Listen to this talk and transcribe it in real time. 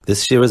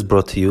This year is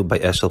brought to you by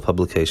Eshel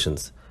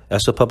Publications.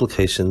 Eshel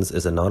Publications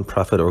is a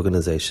non-profit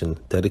organization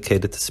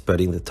dedicated to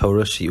spreading the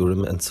Torah,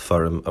 Shiurim, and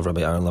Sefarim of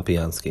Rabbi Aaron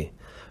Lopiansky.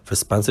 For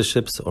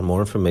sponsorships or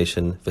more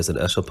information, visit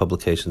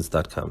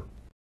eshelpublications.com.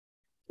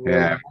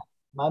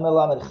 Mammar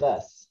Lamed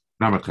Ches.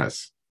 Lamed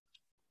Ches.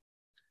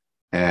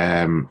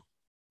 Amar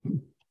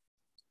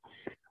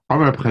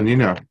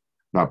Chanina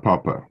na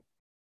Papa.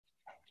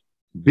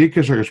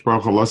 Bikesh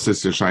gesprochen los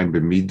es erscheint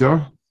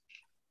b'midah.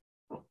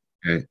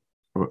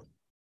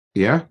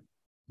 Yeah?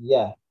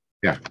 Yeah.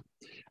 Yeah.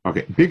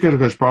 Okay. Bikesh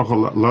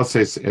gesprochen los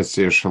es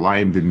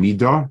erscheint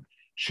b'midah.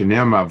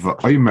 Shenema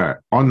v'oimer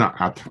ona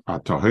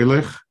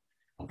atohilich.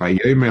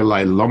 V'yomer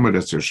lai lomer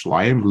es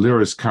erscheint.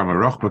 Liris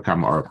kamarach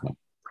bekam arpa.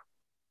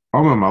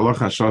 Amar malach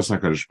hashos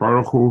HaKadosh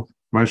Baruch Hu.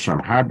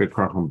 Masham habe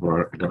krachem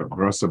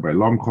brasa by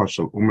lam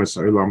koshel umes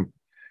olam.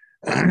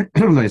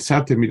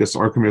 Leisate midas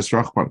orkem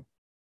yisrachban.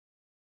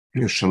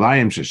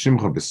 Yerushalayim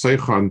sheshimcha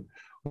b'seichon,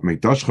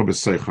 u'mikdashcha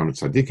b'seichon,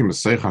 u'tzadikim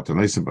b'seichat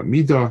anaysim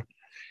b'midah,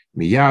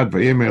 miyad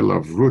v'yemer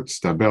lav rutz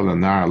tabel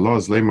anar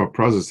loz lema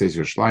prozes says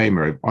Yerushalayim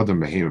or adam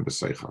behema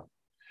b'seichat.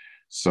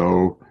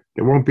 So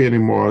there won't be any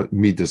more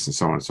midas and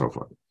so on and so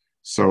forth.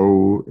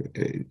 So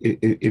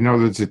in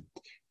other words,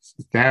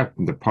 that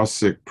the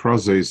pasuk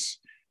prozes,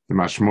 the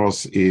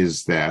mashmos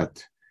is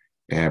that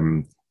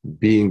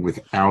being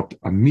without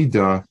a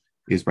midah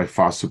is by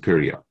far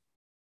superior.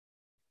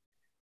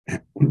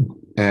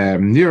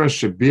 Nira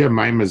shebir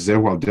ma'im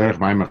zehu al derech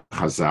ma'im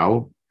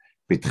chazal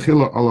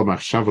betchila olam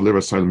achshav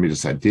l'rasol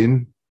midas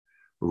hadin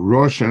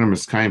rosh ena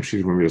miskayim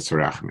shivim midas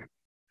harachmim.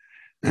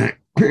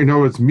 In other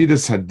words,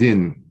 midas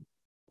hadin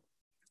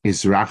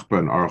is rachba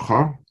and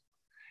orcha,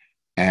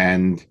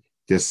 and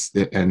this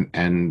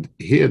and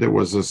here there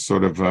was a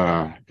sort of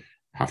a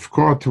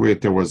hafkor to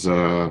it. There was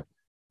a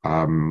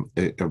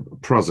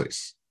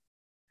prozis.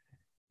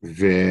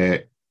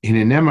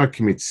 Ve'hinenema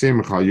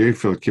kimitzim chal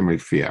yoifel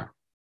kimifia.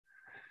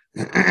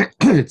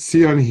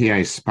 Tzion hi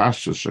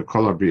ha'espashus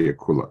shekola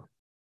b'yekula.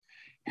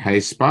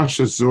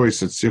 Ha'espashus zoi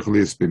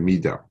setzichlis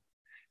b'mida,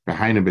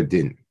 b'haina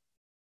b'din.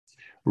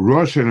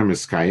 Rosh ena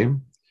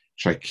miskayim,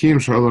 shakim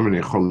shalom en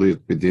echolit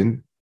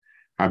b'din,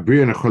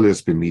 ha'bri en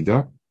echolis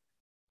b'mida,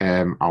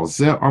 al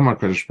zeh omar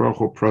kadosh baruch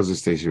hu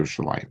prozis teis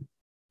Yerushalayim.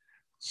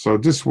 So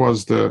this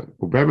was the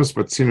ubemes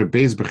batzinu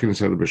beis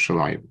b'chinas el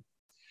b'Yerushalayim.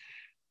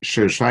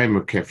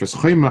 Yerushalayim mekefes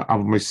choyma av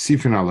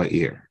moisifin ala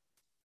ir.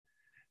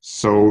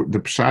 So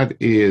the pshat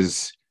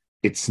is,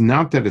 it's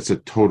not that it's a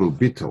total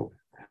bittul.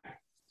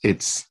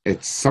 It's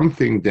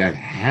something that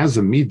has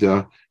a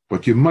midah,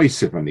 but you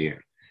moisif on the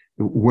ear.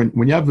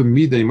 When you have a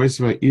midah, you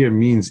moisif on the ear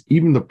means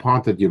even the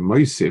part that you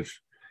moisif,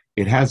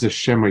 it has a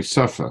shem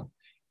oisafa.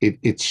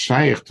 It's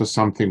shaykh to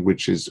something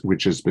which is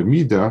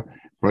b'midah,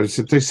 but it's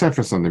a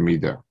tosefes on the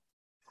midah.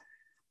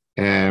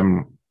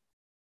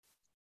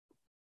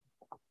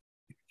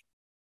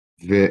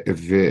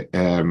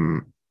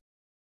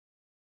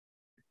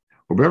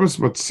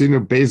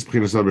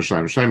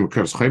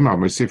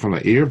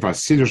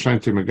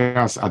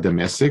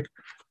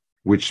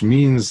 Which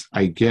means,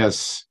 I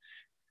guess,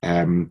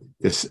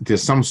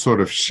 there's some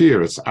sort of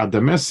shear. It's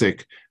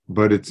adamesic,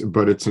 but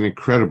it's an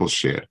incredible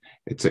shear.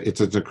 It's an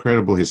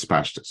incredible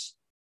hispashtus.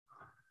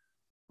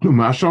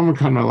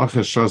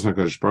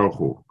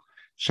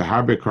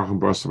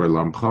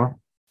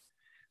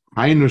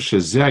 Hainu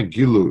shezeh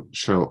gilu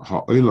shel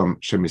ha'olam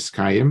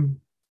shemiskayim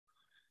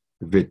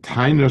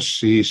v'tainu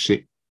she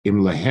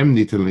im lehem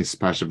nitin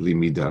lispashav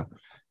limida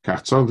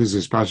kach tzog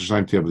lispashav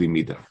shleim tiav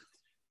limida.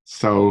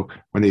 So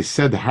when they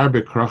said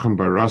harbe krachem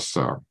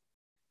barasa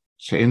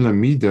she'in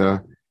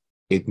lamida,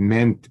 it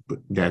meant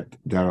that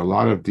there are a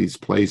lot of these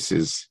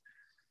places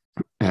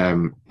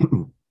Kosh Baruch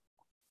Hu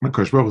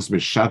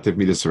mishatev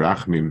midas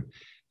rachmim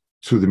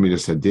to the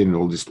midas hadin in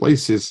all these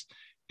places,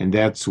 and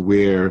that's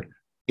where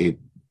it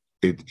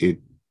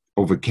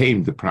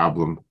overcame the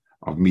problem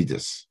of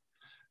midas.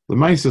 The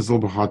mice is a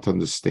little bit hard to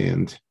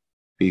understand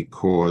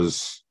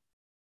because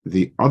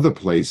the other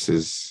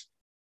places,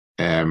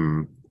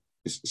 so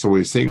what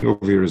he's saying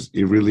over here is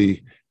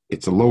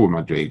it's a lower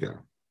madrega.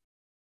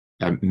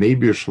 And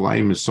maybe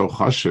Yerushalayim is so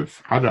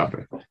chashiv,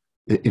 harabe.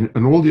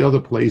 In all the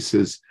other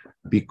places,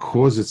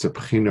 because it's a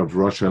pchin of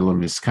Rosh Elam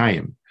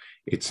Miskayim,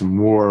 it's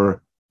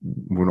more,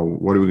 what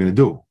are we going to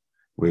do?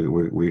 We're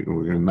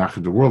going to knock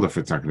the world if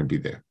it's not going to be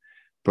there.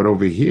 But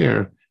over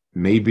here,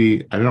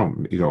 maybe, I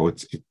don't know,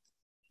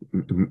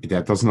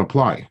 that doesn't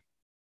apply.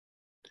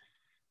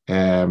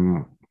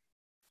 Mitzias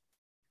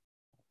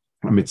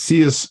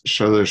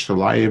shel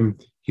Yerushalayim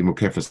hi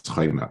mukefes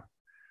chayma.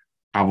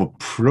 Our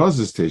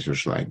prozes teis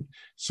Yerushalayim.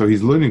 So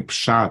he's learning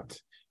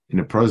pshat in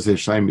the prozes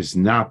Yerushalayim is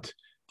not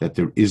that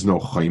there is no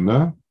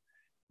chayma,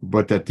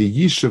 but that the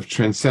yishuv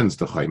transcends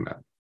the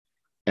chayma.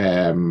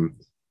 Kloim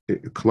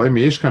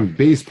yeshkan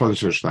beis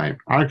podesh Yerushalayim.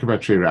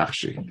 Arkavatri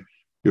rachshi.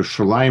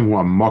 Yerushalayim hu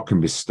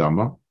amokim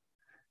bistama.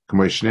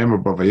 K'mo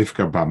yishnemer bo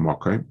vayifka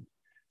ba'mokim.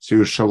 So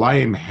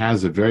Yerushalayim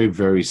has a very,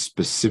 very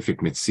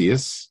specific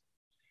mitzias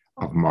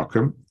of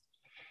mokim.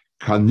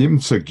 Kanim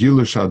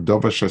tzagilu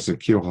shadova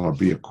shasakir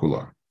ha'abiyah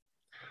kula.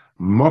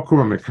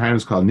 Makom HaMekayim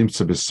is called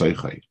Nimtza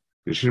B'Seichai.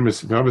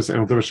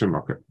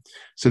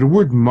 So the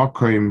word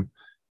Makom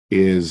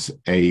is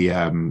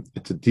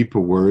it's a deeper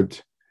word.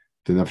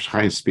 The Nefesh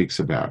Chaim speaks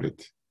about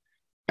it.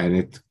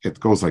 And it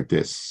goes like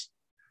this.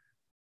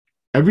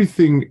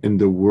 Everything in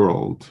the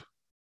world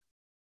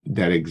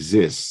that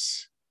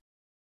exists,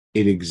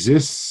 it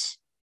exists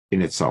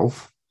in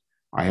itself.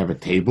 I have a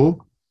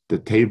table. The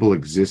table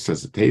exists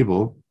as a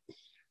table.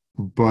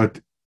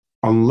 But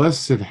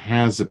unless it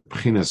has a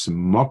Pchinas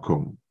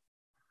Makom,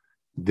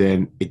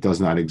 then it does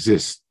not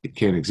exist. It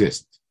can't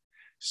exist.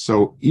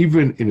 So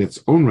even in its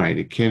own right,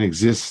 it can't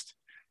exist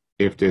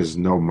if there's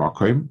no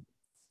makom.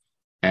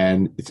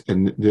 And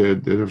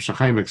the Nefesh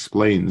Chaim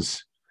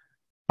explains,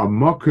 a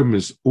makom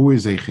is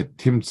always a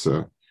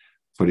chetimtza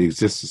for the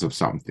existence of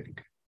something.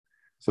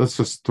 So let's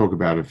just talk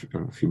about it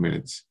for a few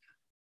minutes.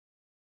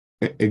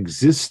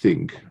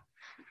 Existing,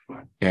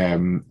 a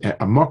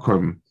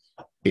makom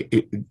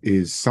it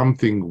is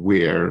something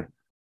where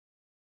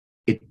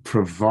it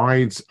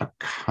provides a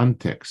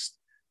context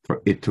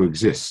for it to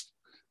exist.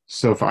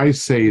 So if I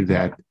say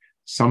that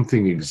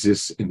something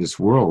exists in this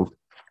world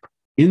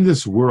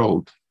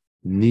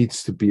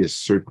needs to be a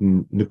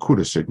certain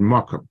nekuda, a certain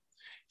makom.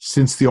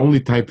 Since the only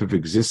type of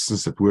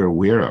existence that we're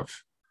aware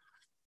of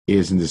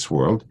is in this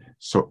world,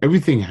 so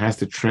everything has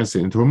to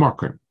translate into a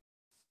makom.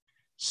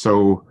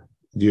 So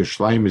the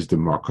Yerushalayim is the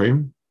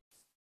makom,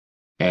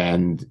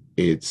 and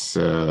it's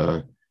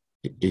Yerushalayim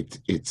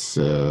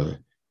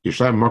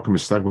makom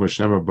is stagma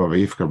shnema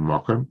b'vayivka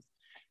makom.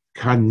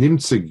 Kan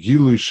nimtza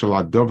gilu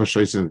shaladova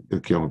shoysen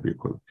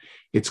el.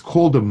 It's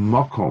called a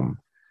makom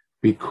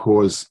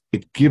because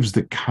it gives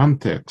the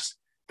context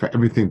for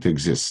everything to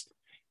exist.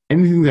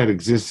 Anything that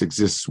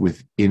exists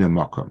within a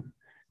makom.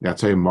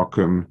 That's why a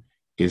makom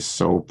is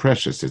so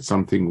precious. It's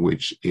something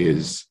which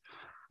is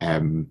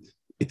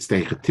it's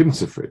the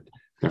chetimtza for it.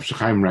 Nefesh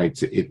Chaim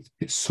writes it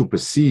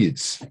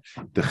supersedes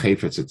the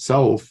chayfetz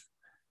itself,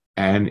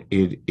 and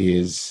it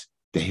is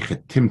the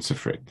chetimtza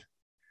for it.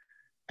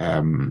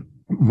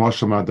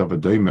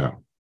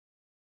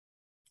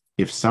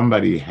 If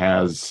somebody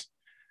has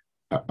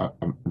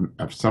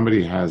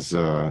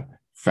a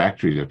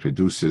factory that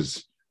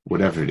produces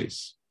whatever it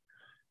is,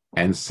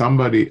 and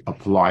somebody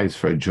applies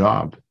for a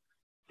job,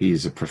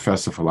 he's a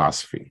professor of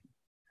philosophy.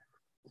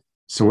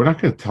 So we're not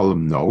going to tell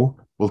him no.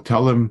 We'll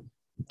tell him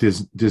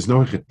there's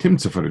no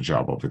chetimtza for the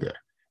job over there.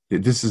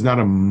 This is not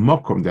a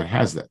makom that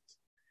has that.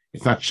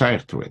 It's not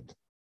shaykh to it.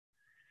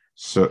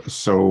 So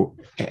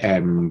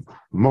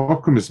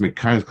makom is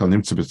mekayim kol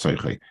nimtza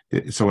b'tzeichai.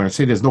 So when I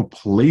say there's no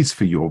place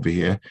for you over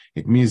here,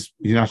 it means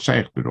you're not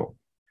shaykh at all.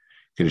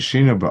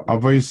 Kedeshina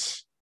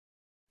ba'avos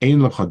ein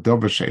lecha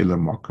davar she'ela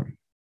makom.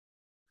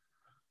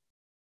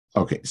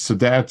 Okay, so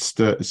that's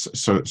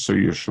so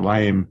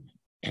Yerushalayim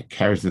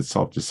carries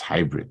itself this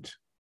hybrid.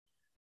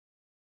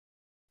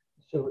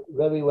 So,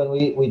 Rebbe, when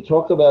we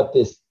talk about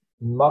this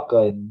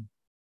makom,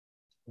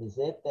 is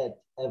it that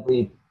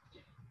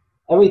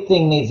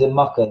everything needs a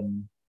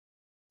makom,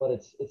 but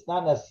it's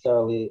not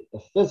necessarily a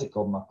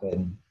physical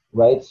makom,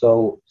 right?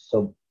 So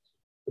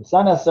it's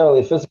not necessarily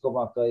a physical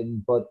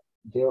makom, but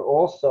there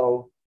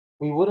also,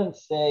 we wouldn't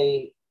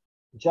say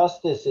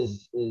justice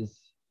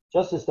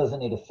justice doesn't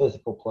need a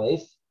physical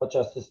place, but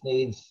justice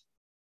needs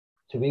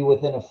to be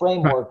within a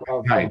framework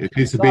of right. It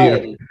needs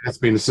society. to be. That's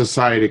been a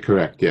society,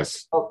 correct?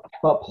 Yes.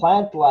 But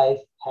plant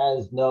life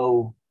has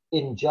no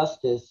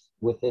injustice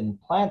within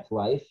plant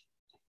life.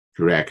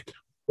 Correct.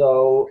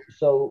 So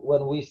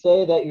when we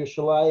say that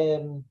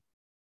Yerushalayim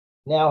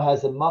now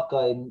has a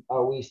makom,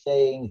 are we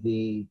saying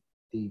the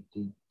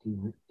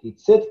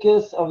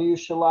tzidkis of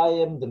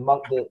Yerushalayim, the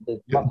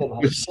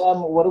makom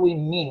Hashem? What do we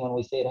mean when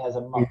we say it has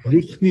a makom? The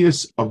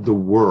richness of the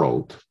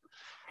world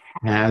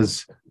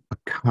has a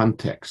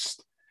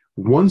context.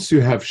 Once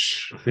you have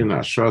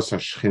Shechina, Shras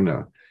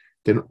HaShechina,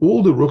 then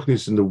all the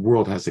ruchnis in the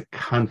world has a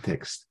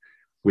context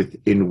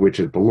within which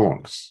it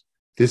belongs.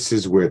 This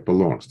is where it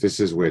belongs. This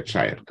is where it's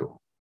shaykh to.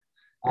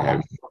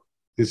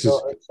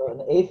 So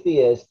an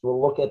atheist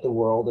will look at the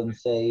world and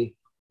say,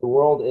 the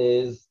world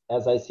is,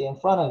 as I see in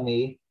front of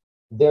me,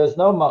 there's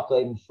no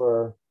makom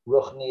for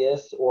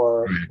ruchnius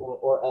or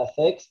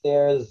ethics.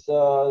 There's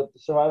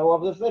survival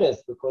of the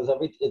fittest, because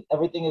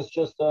everything is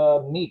just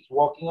meat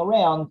walking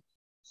around.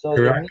 So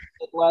the meat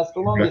that lasts the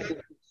longest is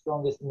the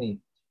strongest meat.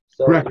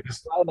 So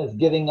Islam is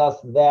giving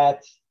us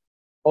that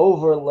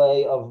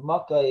overlay of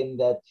makom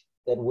that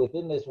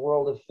within this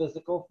world of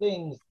physical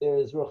things, there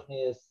is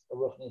ruchnius, a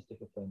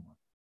ruchniistic framework.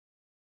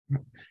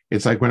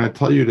 It's like when I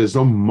tell you there's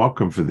no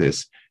makom for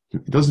this,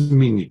 it doesn't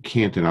mean you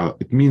can't.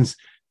 It means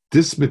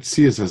this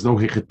metzias has no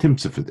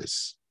hechetimtza for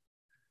this.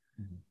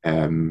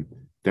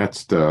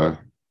 That's the.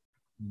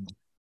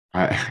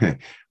 I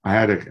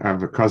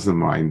have a cousin of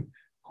mine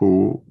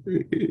who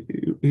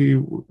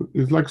he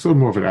is like sort of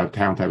more of an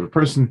out-of-town type of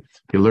person.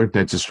 He learned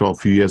that just for a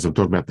few years. I'm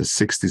talking about the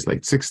 '60s,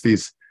 late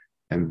 '60s,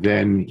 and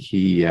then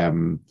he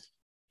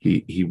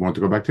wanted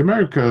to go back to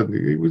America.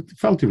 He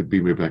felt he would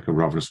be maybe like a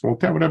rav in a small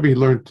town. Whatever, he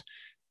learned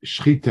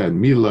shchita and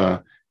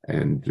mila,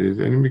 and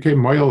he became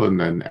moil and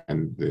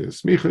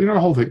smicha, the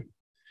whole thing.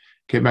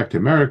 came back to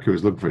America, he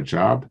was looking for a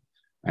job,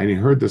 and he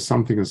heard there's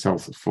something in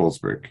South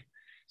Fallsburg.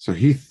 So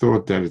he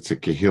thought that it's a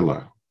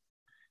kehillah.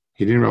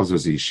 He didn't realize it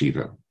was a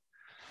yeshiva.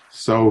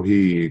 So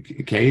he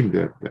came,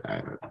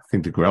 I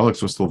think the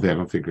Gorelics was still there, I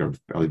don't think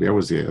Eli Bear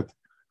was there.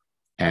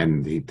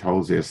 And he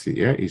told us,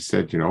 he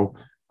said,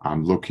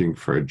 I'm looking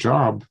for a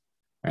job,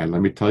 and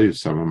let me tell you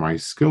some of my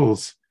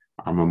skills.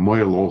 I'm a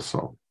moil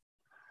also.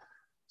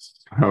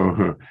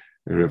 So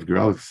Rav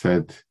Gorelick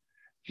said,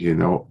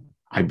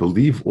 I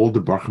believe all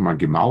the Bachim are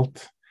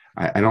gemalt.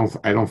 I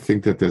don't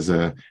think that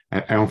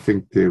I don't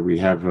think that we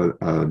have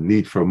a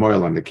need for a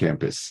moil on the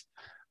campus.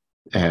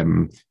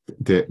 But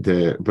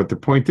the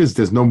point is,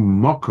 there's no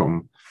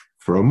makom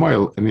for a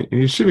moil in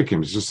yeshiva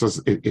campus. It's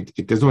just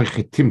there's no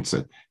chetimtza.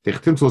 The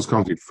chetimtza is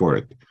counted for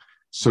it.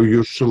 So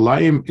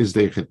Yerushalayim is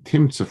the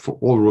chetimtza for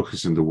all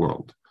ruchis in the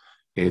world.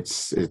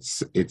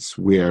 It's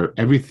where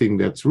everything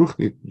that's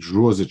ruchni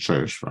draws its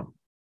shayrish from.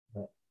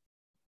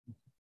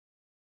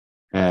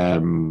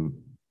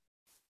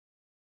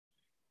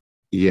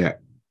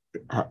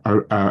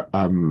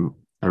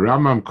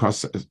 Rambam kos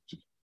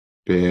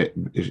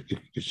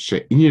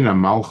she'inyan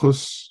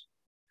hamalchus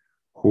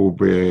hu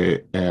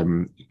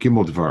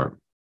gimel dvar,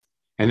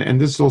 and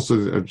this is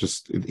also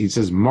just, he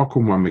says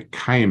makom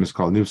ha'mekayim is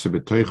called nimsa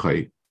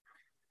b'toichai.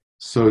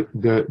 So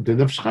the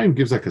Nefesh Chaim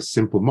gives like a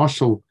simple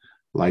mashal,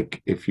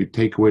 like if you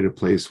take away the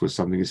place where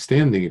something is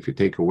standing, if you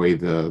take away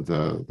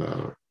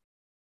the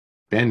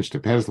bench, the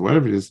pedestal,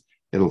 whatever it is,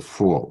 it'll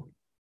fall.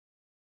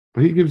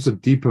 But he gives a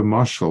deeper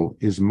mashal.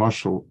 His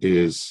mashal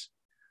is,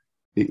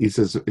 he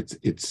says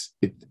it's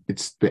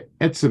the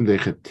etzem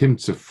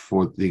dechetimtze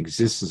for the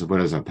existence of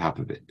what is on top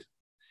of it.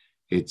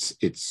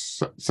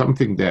 It's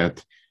something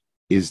that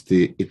is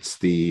the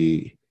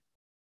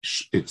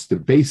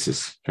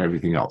basis for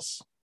everything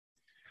else.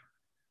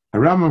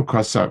 Rambam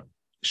kosav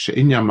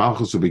she'inya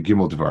malchus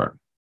ubegimel dvar.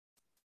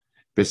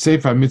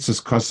 Besefer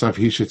mitzvos kosav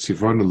hishet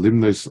tzivonu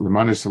limnos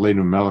lemanis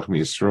aleinu melech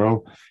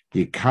miYisrael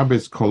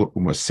yikabetz kol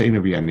umaseinu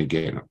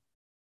v'yanigenu.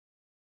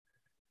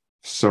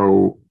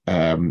 So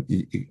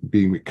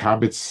being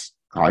mikabetz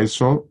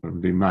Yisrael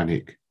being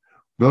manik.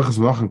 Welches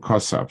wochen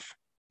kosav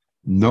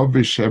no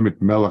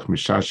b'shemet melech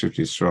mishashet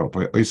Yisrael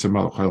by oisa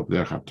melech help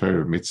derech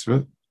haTorah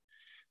mitzvah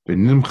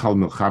benimchal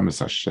milchames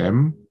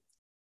Hashem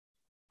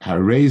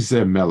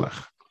hareze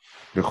melech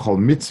v'chol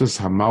mitzvos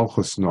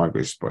hamalchus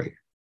noagos boy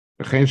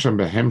v'chein sham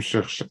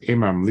behemshech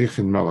she'em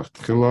amlichin melech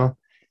tchila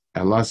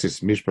elas is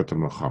mishpat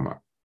ha'milchama.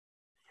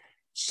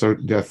 So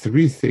there are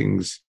three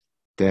things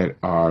that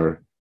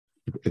are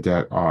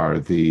the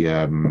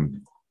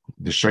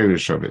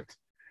shayrish of it.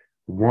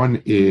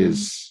 One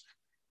is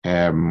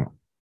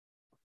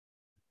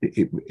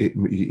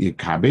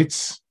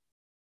kabitz.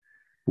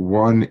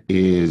 One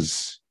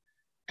is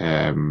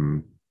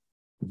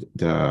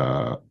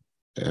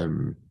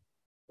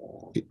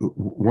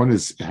one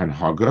is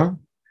hanhaga,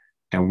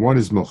 and one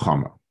is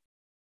milchama.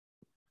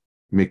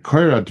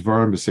 Mekora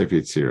dvarim b'sefer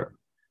Yetzirah.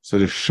 So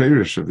the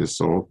shayrish of this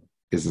soul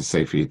is the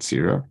Sefer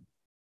Yetzirah.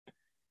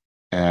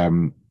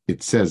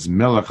 It says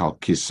Melech al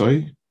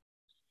Kisoy,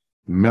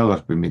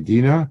 Melech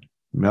b'Medina,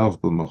 Melech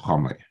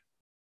b'Milchama.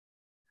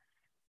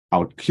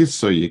 Al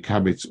Kisoy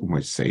yikabetz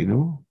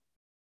umoseinu,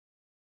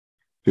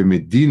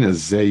 b'Medina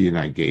ze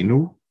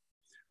yinagenu,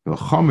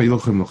 Milchama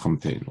yilchem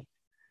milchamteinu.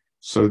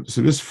 So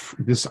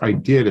this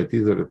idea that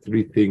these are the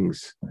three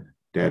things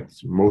that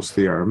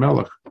mostly are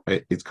Melech,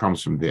 it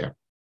comes from there.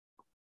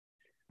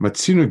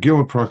 Matzinu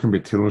gimel prakim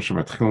b'tilum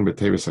shematchilim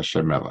b'tevis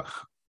Hashem Melech.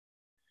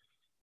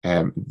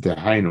 The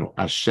Hainu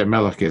Hashem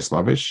Melech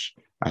Geslavish,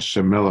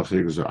 Hashem Melech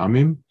Yigzu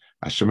Amim,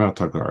 Hashem Melech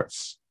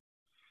Tagaretz.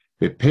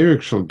 The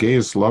Perik shall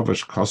gaze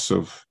lavish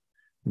kosov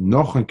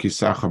nochen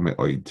kisacha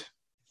meoid.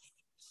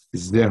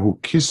 Is there who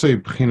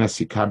kisoi b'chinas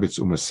yikabitz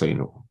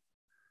umaseinu.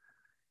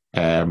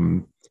 A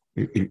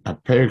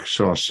Perik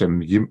shall Hashem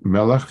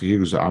Melech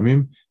Yigzu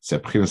Amim ze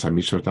b'chinas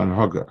hamishvat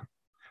anhaga.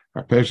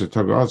 A Perik shall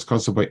Tagaretz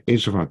kosov by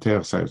Eshav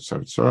Haterach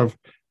Savitzav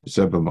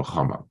ze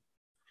b'Milchama.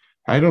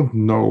 I don't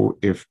know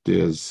if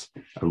there's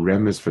a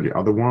remes for the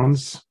other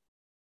ones.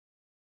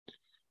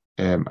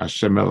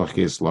 Hashem Melech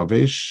is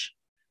Lavish,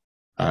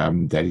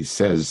 that he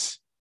says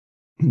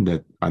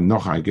that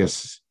Anoch, I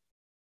guess,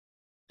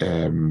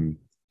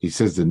 he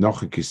says the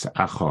Nocha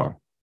Kisa'acha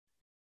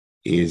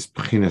is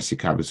P'chinas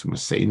Yikabetz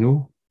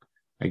Umaseinu.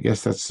 I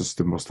guess that's just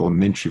the most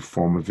elementary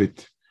form of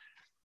it.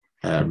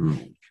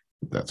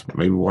 That's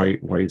maybe why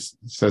he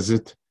says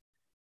it.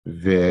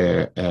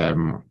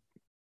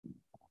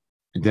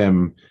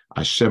 Them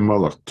Hashem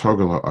Melech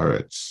Togel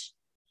Haaretz,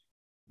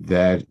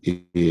 that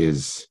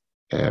is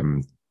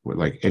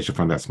like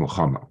Eshafan, that's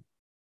Milchama.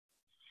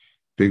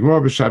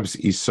 Bigmor b'Shabbos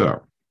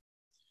Isa,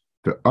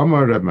 the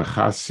Amar Rab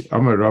Mechasi,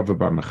 Amar Rabbah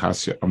bar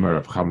Mechasi, Amar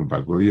Rav Chama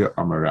bar Gulya,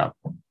 Amar Rab,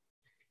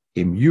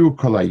 Im yu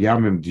kol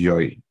hayamim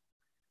dioi,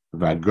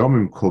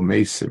 v'agomim kol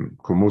musim,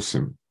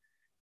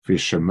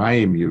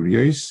 v'shamayim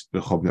yiriyos,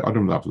 v'chol bnei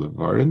adam lav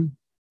levarin,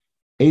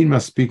 ein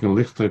maspikin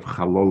lichtrev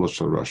chalolo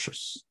shel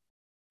roshos.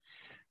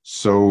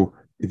 So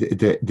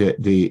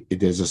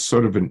there's a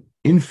sort of an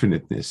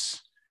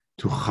infiniteness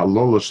to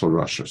Chalol Shel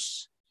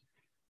Roshos.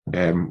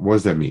 What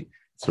does that mean?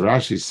 So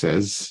Rashi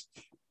says,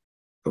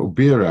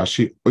 Obir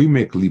Rashi,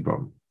 Oimek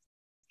Libam,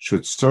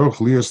 should Sorch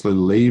Lios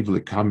Leiv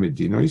Lekam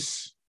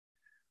Medinois,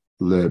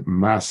 Le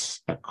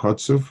Mas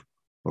Akotsuv,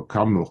 or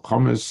Kamil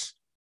Chomes,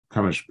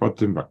 Kamesh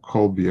Potim,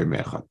 Bakol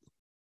Biomechat.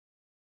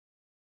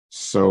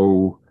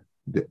 So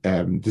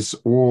this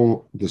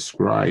all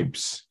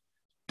describes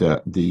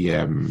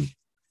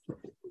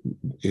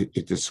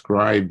it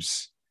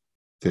describes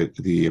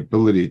the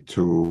ability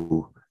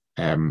to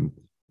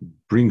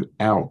bring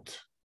out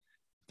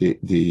the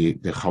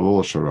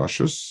Chalol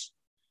Sharashus,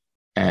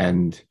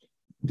 and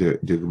the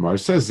Gemara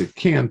says it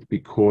can't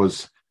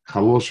because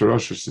Chalol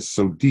Sharashus is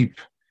so deep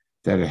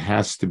that it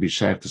has to be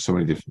shaykh to so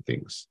many different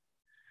things.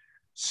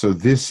 So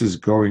this is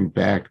going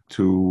back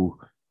to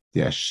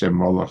the Hashem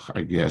Molech,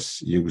 I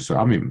guess, Yigusu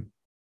Amim.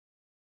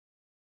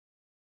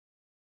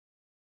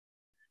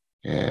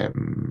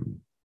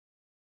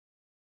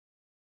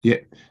 Yeah,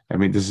 I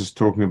mean, this is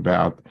talking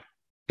about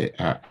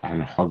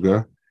an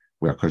Haga,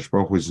 where Akash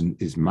Baruch Hu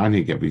is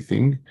manning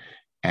everything,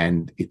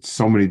 and it's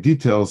so many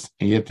details,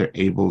 and yet they're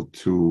able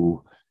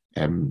to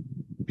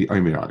be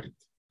oimir on it.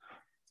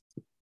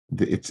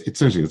 It's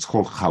essentially, it's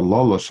called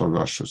Chalala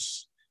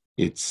Sharashus.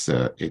 It's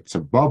a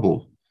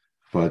bubble,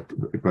 but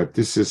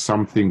this is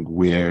something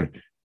where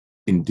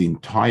in the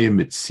entire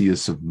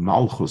Metzias of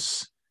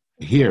Malchus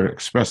here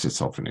express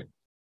itself in it.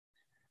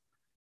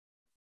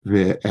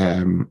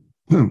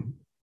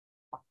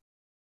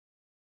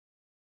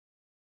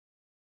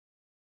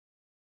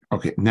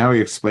 Okay, now he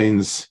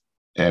explains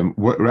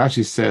what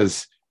Rashi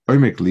says.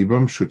 Oimek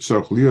libam should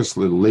tzorch lios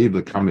leleiv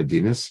lekam.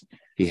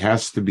 He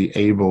has to be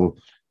able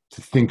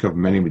to think of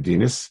many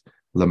medinas.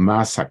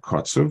 Lamas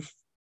hakotzuv,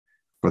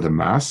 for the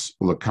mass.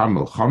 Lekam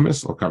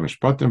milchames, lekam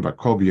mishpatim,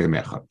 vakol b'yom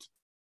echad.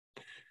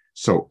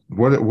 So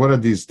what are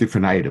these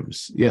different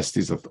items? Yes,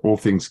 these are all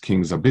things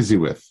kings are busy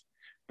with,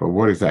 but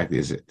what exactly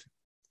is it?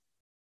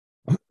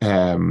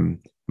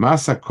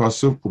 Mas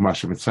hakotzuv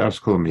u'mashem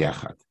mitzaros kolam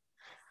yachad.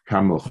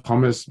 Kamel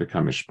Chomes,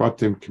 Bekam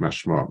Mishpatim,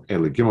 Kimashmo,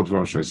 Ele Gimel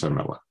Dvarim Shoysa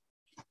Melech.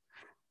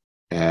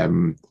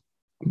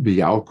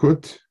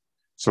 Biyalkut,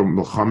 so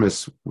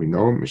Melchames we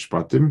know,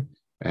 Mishpatim,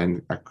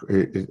 and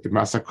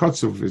Masa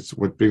Kotsuv is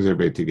what brings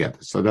everybody together.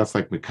 So that's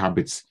like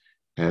Mekabitz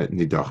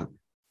Nidachem.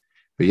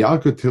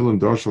 Biyalkut Tilum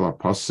Doshal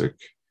Aposik,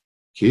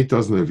 Ki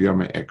doesn't live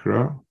Yama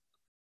Ekra,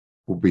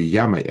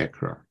 Ubiyama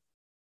Ekra,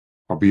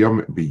 or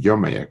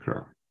Biyama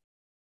Ekra,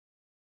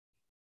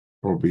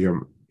 or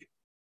Biyam.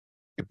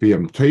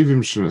 B'yom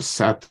tovim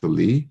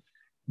shenasatli,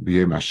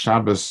 b'yom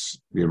haShabbos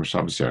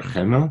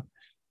yarchena,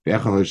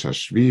 b'echad chodesh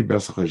hashvi,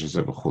 b'esach chodesh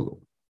hazeh v'chulu.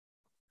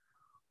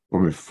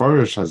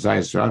 U'meforish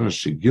hazayis rana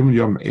shegimel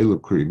yom elu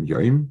kurim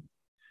yoim,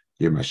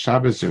 yom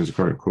haShabbos yom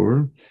zikaron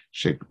kurim,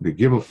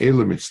 shebegimel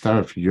elu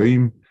mitztaref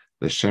yoim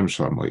l'shem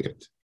shel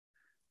hamoyed.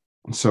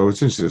 So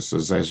it's interesting. So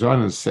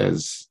Zayis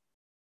says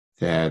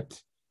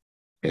that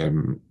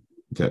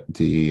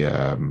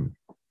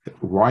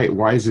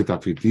why is it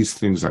that these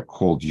things are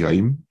called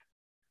yoim?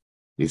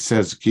 It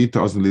says Kita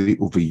Oznli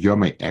Uvi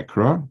Yomei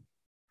Ekra.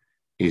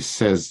 It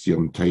says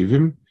Yom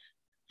Tovim,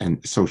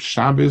 and so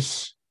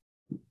Shabbos,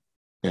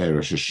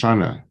 Rosh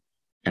Hashanah,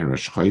 and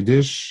Rosh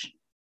Chodesh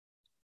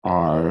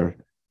are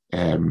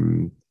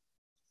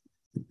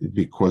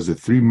because the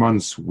 3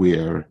 months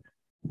where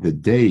the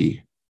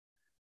day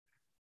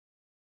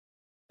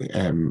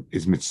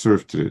is mitzvah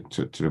to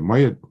the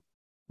Moed.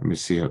 Let me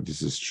see how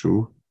this is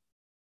true.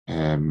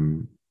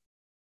 Yom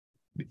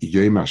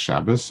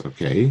HaShabbos,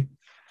 okay.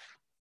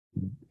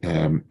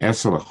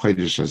 Esel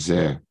HaChodesh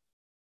Hazeh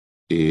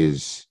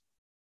is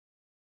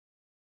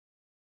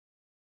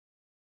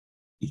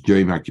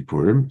Yom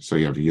HaKippurim, so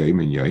you have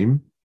Yom and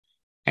Yom,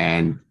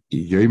 and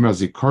Yom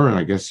HaZikaron,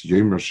 I guess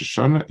Yom Rosh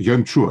Hashanah,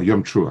 Yom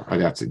Trua, oh,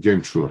 that's it,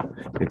 Yom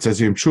Trua. It says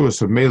Yom Trua,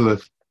 so Mela,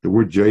 the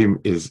word Yom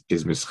is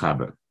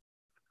Mischaber.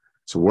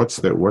 So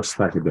what's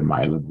like the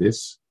mile of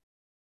this?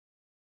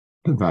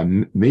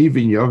 Mevin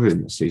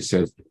Yovin, so he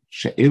says,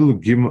 She'elu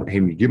Gimel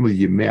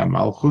Yimei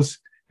HaMalchus,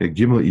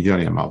 Gimel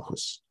Iyani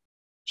HaMalchus.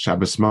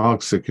 Shabbos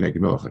Malchus Keneg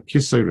Melech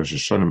HaKisei, Rosh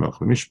Hashanah Melech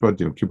HaMishpat,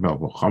 Yom Kippur Melech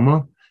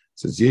HaChama. It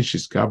says Yesh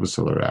Yizkabus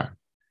Alarah.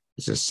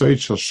 It says Soit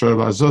Shel Shoel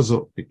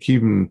HaZozel,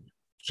 V'Kivim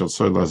Shel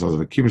Shoel HaZozel,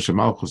 V'Kivim Shel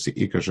Malchus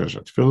Yi'ika Shosh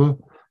HaTfilah,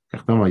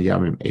 Kachnam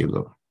HaYamim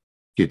Elu.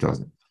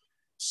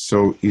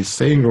 So he's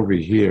saying over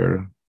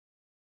here,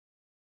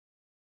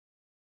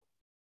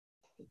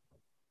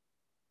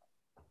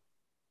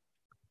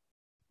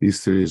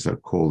 these three are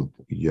called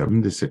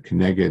Yom. This is a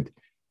Keneged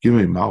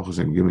Gimel Malchus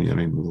and Gimel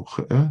Yanim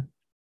Melucha.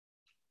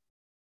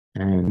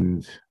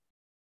 And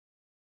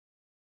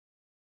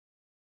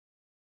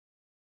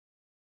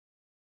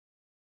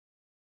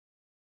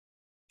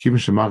so he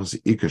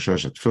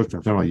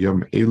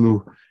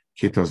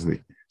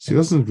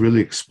doesn't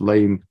really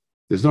explain,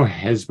 there's no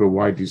hezbollah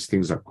why these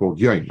things are called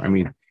Yom. I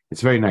mean,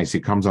 it's very nice. He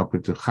comes up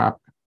with the chap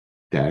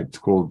that it's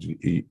called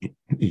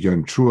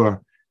Yom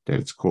Trua, that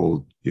it's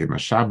called Yom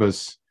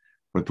HaShabbos,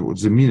 but what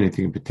does it mean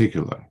anything in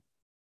particular?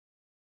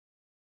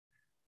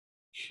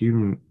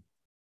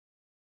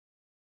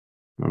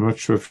 I'm not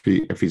sure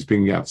if he's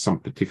bringing out some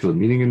particular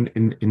meaning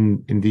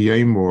in the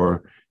Yom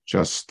or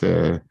just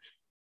okay.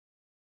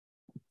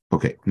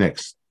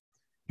 Next,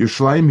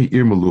 Yerushalayim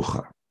ir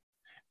melucha.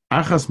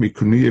 Achas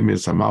mikuniyim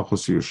is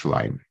Malchus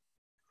Yerushalayim.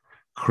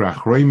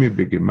 Krachroimi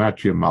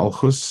begematria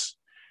Malchus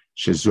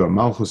shezu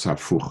Malchus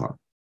hafucha.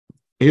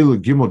 Elu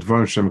gimel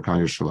dvarim shem kan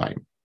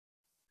Yerushalayim.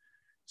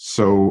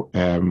 So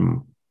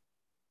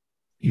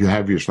you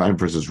have Yerushalayim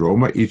versus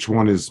Roma. Each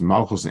one is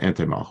Malchus and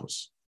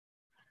anti-Malchus.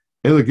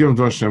 Elu gimel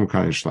dvarim shem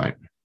kan Yerushalayim.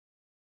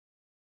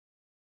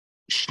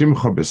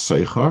 Shtimcha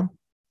b'seicha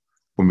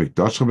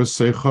u'mikdashcha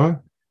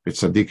b'seicha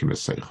v'tzadikim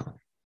b'seicha.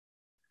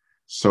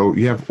 So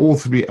you have all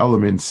three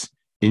elements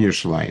in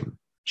Yerushalayim: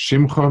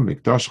 Shimcha,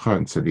 Mikdashcha,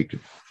 and Tzadikim.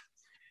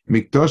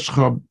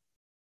 Mikdashcha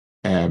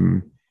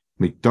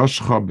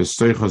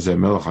b'seicha ze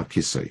melech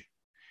hakisei.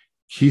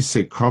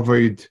 Kisei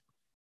covered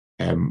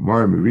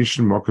Mar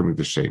Mirishin Moker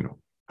Mikdashenu.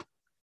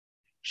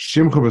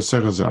 Shimcha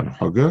b'seicha ze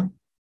anhaga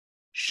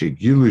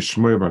shegilu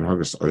shmoy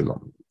b'anhagas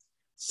olam.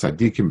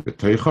 Tzadikim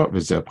b'teicha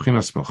v'ze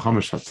b'chinas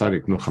melchama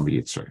shatzadik nucha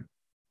b'yitzray.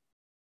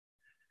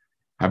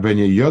 Haben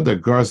Yoda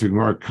Gars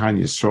Vigmar Kan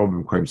Yisrael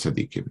b'Koyim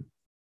Tzadikim.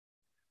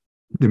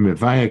 The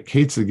Mevaya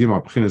Ketzel Gim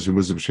Abchinas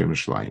V'Muzim Shem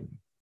Yerushalayim.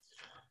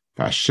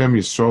 V'Hashem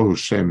Yisrael Hu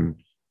Shem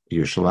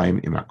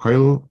Yerushalayim Im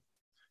HaKoil.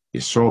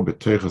 Yisrael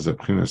B'Toicha Ze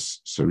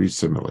B'chinas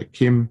Saritza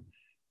Melekim.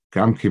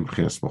 Gam Kim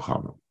B'chinas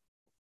Mochama.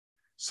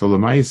 So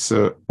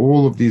L'maisa,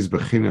 all of these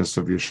B'chinas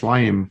of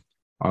Yerushalayim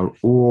are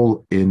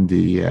all in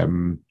the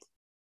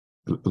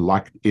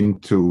locked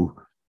into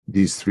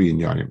these three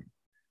inyanim.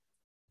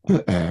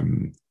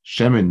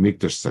 Shem and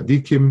Mikdash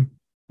Tzadikim,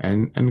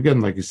 and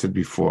again, like I said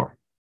before,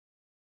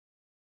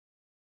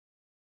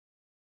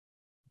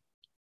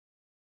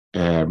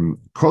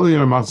 Kol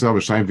Yom Malchus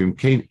Yerushalayim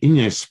V'Imkein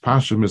Inyes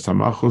Pasha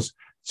Misamachus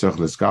Tzarich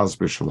L'Sgalas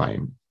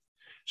B'Yerushalayim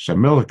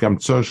Shamel Gam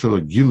Tzor Shelo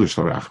Gilu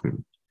Shel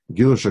Rachmim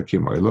Gilu Shel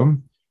Kim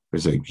Olam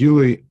V'Zeh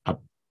Gilu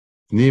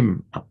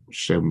Apnim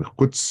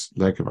Shemechutz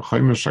Lekev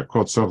HaChomer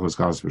Shakol Tzarich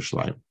L'Sgalas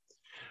B'Yerushalayim.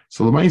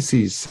 So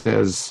L'maisi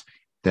says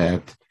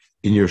that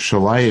in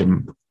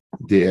Yerushalayim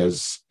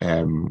there's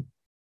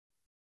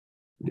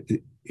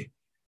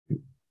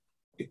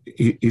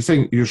he's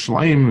saying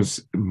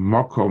Yerushalayim's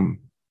makom,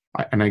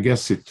 and I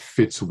guess it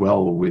fits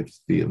well with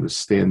the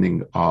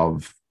understanding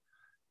of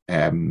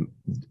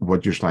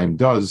what Yerushalayim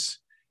does.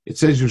 It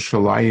says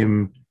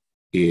Yerushalayim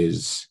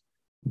is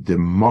the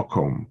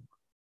makom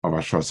of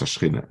Ashras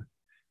HaShechina.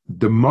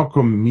 The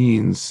makom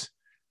means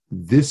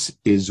this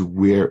is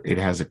where it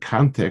has a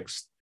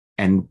context,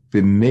 and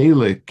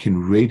b'meila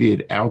can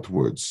radiate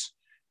outwards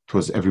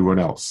towards everyone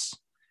else.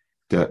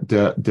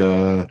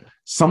 The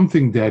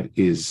something that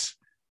is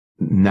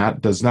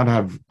does not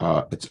have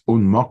its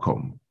own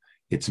makom.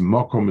 Its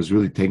makom is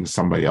really taking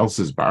somebody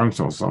else's barang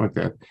or something like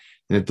that,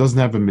 and it doesn't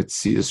have a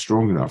mitzvah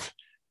strong enough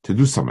to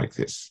do something like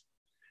this.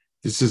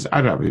 This is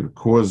Arabi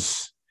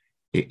because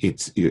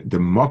it's the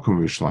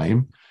makom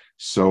Yerushalayim.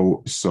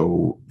 So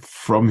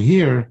from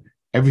here,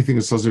 everything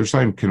that says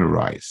Yerushalayim can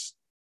arise.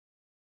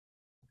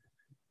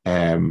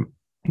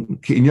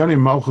 Kinyanim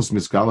Malchus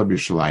Misgala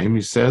B'Yerushalayim,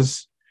 he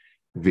says,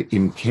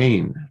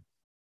 V'imkein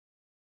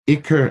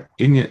Iker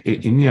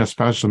Inyas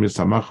Pashal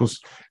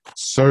Misamachus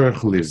Tzorech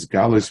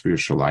Lizgalis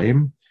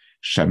B'Yerushalayim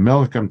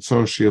Shamel Kam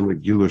Tzor Shel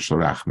Gilu Shel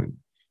Rachmin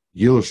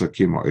Gilu Shel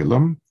Kim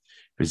Olam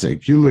V'Zeh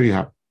Gilu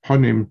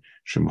Haponim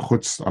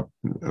Shemchutz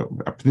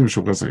Apnim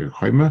Shemchutz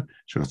HaChomer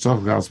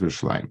Shechatzor Galas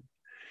B'Yerushalayim.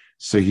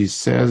 So he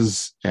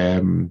says,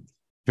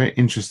 very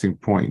interesting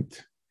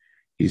point.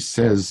 He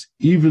says,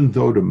 even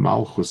though the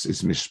Malchus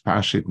is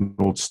mishpashit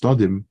not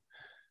studim,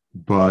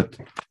 but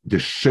the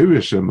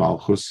Shirish of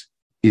Malchus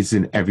is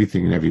in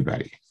everything and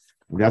everybody.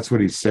 And that's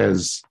what he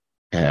says.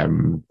 So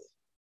even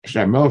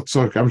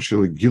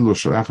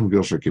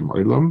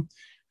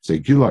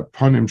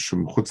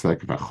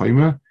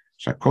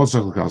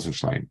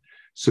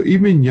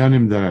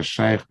Yanim that are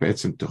shaykh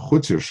be'etzem to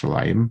Chutz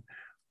Yerushalayim,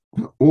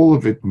 all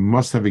of it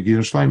must have a Gil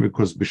Yerushalayim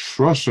because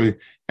b'shroshei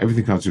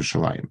everything comes to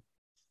Yerushalayim.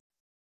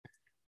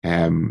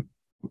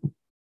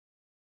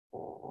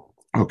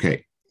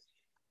 Okay.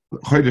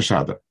 Chodesh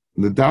Adar.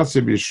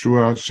 L'datze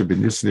b'Yeshua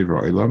shebenisni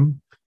v'olam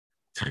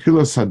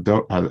tchilas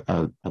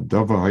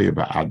hadova hoye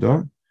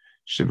ba'ada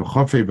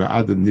shebechofei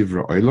ba'ada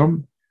nivra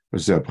olam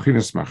v'zeh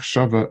b'chinas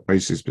machshava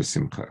oisis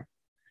b'simcha.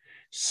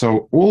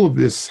 So all of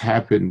this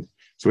happened.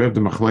 So we have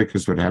the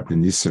machlekes what happened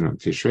in Nisan and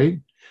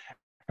Tishrei.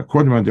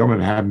 According to what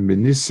happened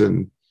in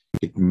Nisan,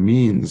 it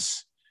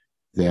means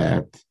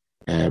that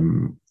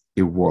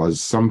it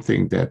was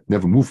something that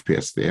never moved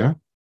past there,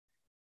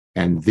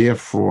 and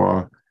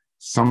therefore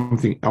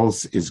something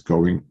else is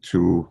going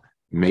to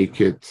make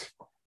it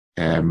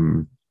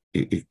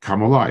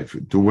come alive,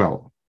 do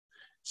well.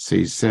 So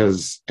he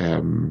says,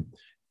 "L'dalze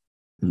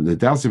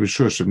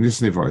b'shur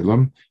nisni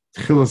v'olam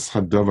tchilas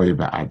hadavay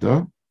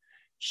ba'ada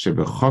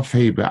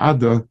shebechofei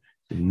ba'ada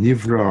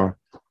nivra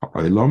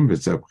ha'olam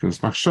v'zeh b'chinas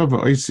machshava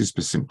oisis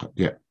b'simcha."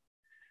 Yeah,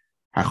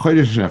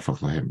 hachodesh nefach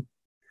lahem.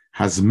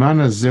 Hazman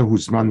hazeh hu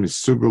zman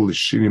misugel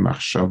l'shini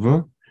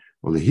machshava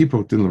or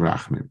l'hipok din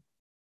l'rachmim.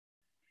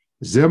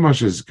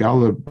 Zemash is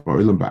Gala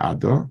Boilam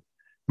Ba'ada,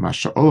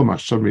 Masha Olam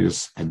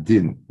Machshav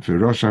Adin,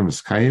 Virosham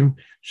is Kaim,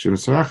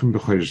 Shemsarachim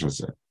B'Chodesh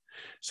Hazeh.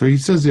 So he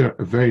says there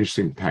a very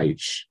interesting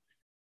page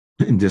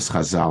in this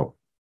Chazal.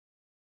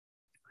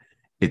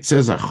 It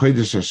says a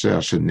Chodesh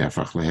Asher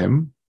Nefach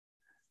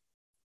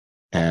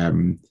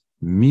Lehem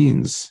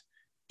means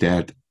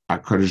that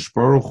HaKadosh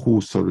Baruch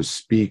Hu, so to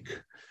speak,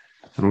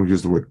 I don't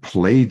use the word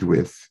played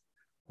with,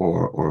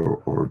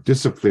 or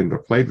disciplined, or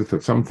played with,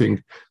 or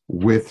something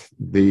with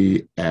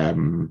the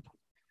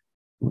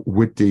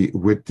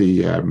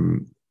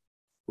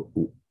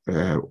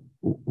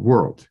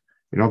world.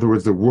 In other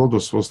words, the world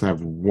was supposed to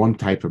have one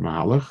type of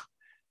mahalach,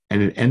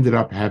 and it ended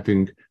up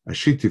having a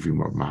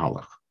shitivim of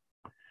mahalach.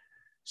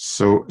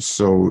 So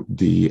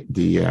the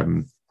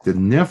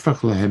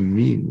nefach lehem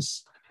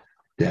means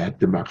that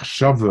the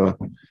machshava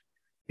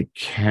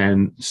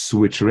can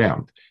switch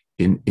around.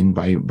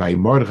 By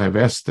Mordechai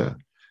Vesta,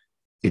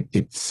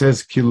 it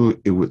says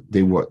kilu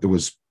it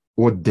was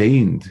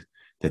ordained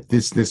that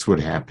this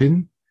would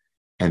happen,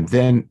 and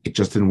then it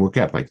just didn't work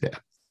out like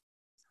that.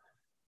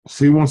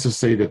 So he wants to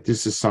say that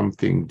this is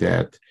something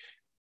that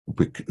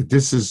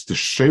this is the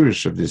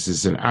shirish of this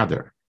is an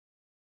adder.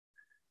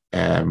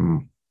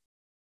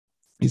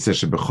 He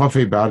says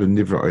shebechofei ba'ad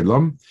nivra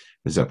olam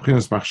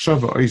v'zapchinas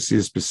machshava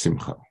oisis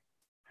b'simcha.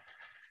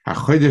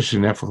 HaChodesh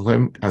nefach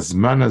lehem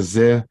azman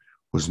hazeh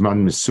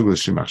uzman mesugel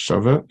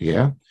shemachshava,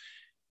 yeah.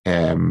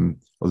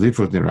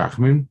 Olifot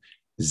nirachmin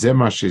ze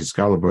ma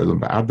sheizgal boilam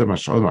ba'adam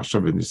mashal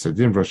machshava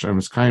nisadim v'rashem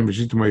eskayim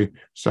v'shitmoy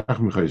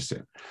sachim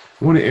chayiseh.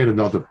 I want to add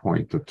another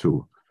point or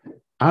two.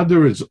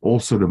 Adar is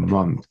also the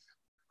month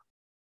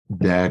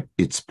that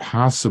it's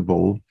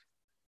possible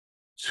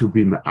to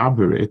be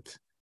me'aberit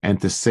and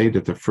to say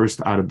that the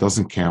first Adar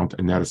doesn't count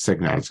and now the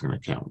second Adar is going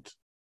to count.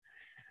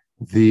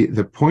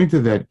 The point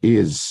of that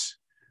is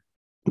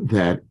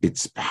that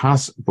it's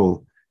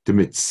possible the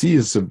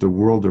metzias of the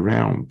world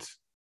around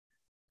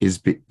is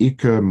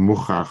be'ika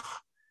muchach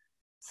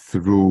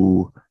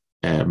through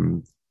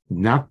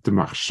not the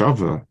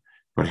machshava,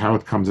 but how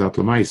it comes out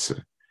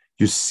l'maisa.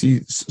 You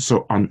see,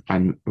 so on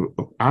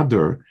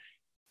Adar,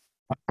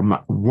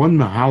 one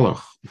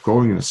mahalach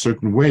going in a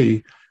certain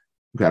way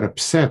got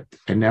upset,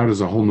 and now there's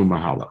a whole new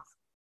mahalach.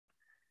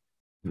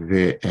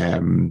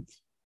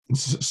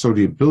 So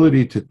the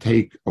ability to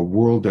take a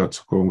world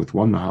that's going with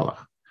one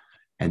mahalach,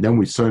 and then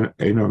we saw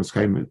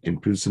and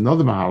produce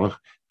another mahalach,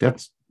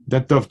 that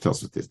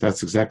dovetails with this.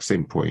 That's the exact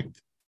same point.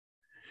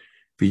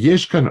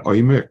 V'yesh kan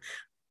oimek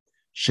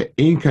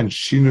she'ein kan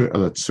shinu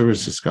el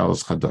atzuris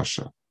iskalos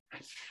chadasha.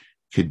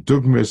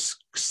 Kedugmis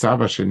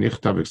ksava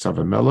shenichtav v'ksav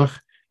hamelech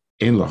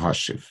ein lo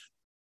hashiv.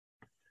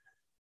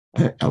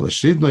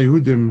 Elashid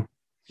laYehudim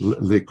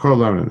lekol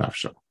lam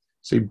nafsha.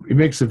 So he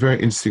makes a very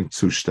interesting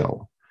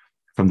zushtel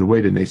from the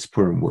way the Nes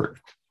Purim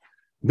worked.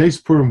 Nes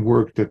Purim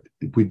worked that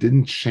we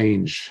didn't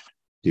change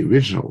the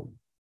original,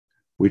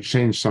 we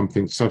changed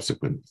something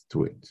subsequent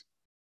to it.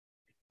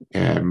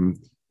 The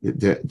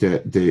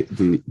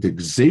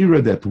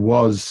gzeira that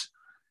was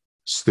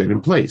stayed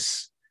in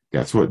place.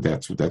 That's what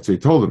he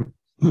told him.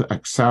 A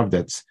ksav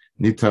that's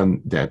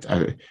nitan that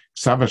ksav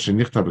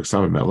shenichtav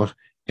b'ksav melech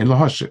and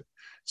lahashit.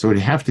 So we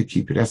have to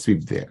keep it. It has to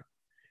be there.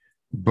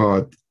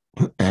 But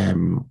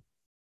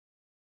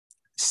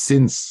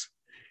since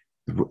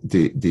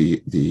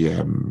this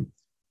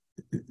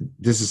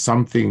is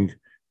something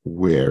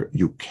where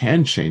you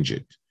can change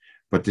it,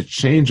 but the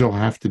change will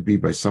have to be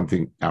by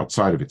something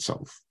outside of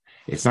itself.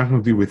 It's not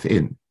going to be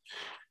within.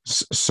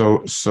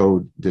 So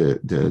the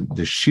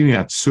Shini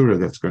Atzura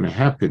that's going to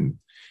happen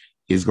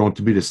is going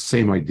to be the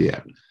same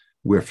idea,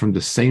 where from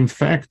the same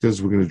factors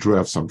we're going to draw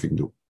out something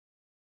new.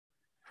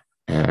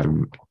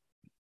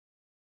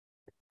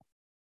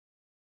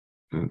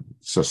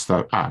 So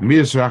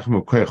Midas Racham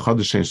Koy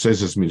Chodesh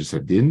says as Midas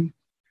Hadin.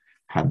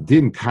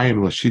 Hadin Kayim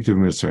Lashitu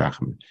Midas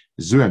Racham.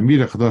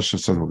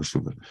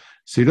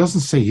 So he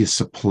doesn't say he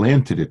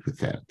supplanted it with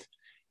that.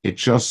 It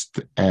just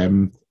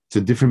it's a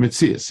different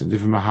metzias, a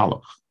different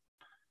mahalach.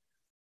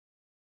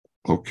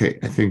 Okay,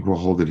 I think we'll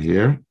hold it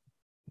here.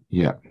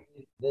 Yeah.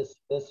 This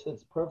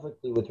fits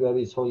perfectly with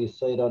Rebbe's whole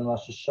Yisayid on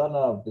Rosh Hashanah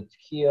of the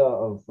Tkiya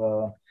of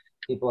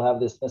people have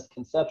this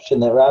misconception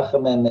that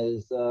Rachamim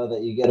is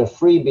that you get a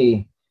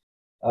freebie,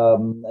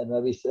 and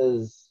Rebbe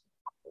says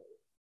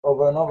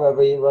over and over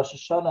every Rosh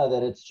Hashanah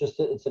that it's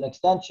an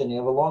extension. You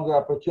have a longer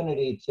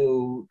opportunity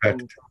to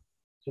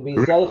be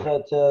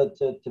zeicha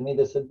to meet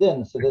this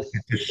adin. So this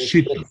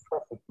fits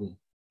perfectly.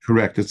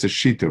 Correct. It's a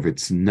shitov.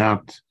 It's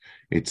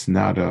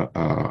not a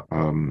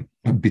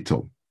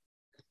bittul.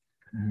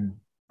 Mm-hmm.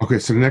 Okay,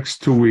 so the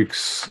next 2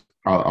 weeks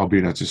I'll be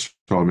in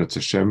Etzisrael Mitzvah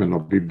Hashem, and I'll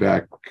be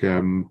back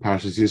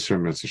Parshas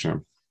Yisrael Mitzvah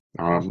Hashem.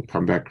 I'll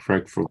come back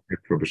right for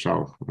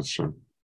B'Shalach Mitzvah Hashem.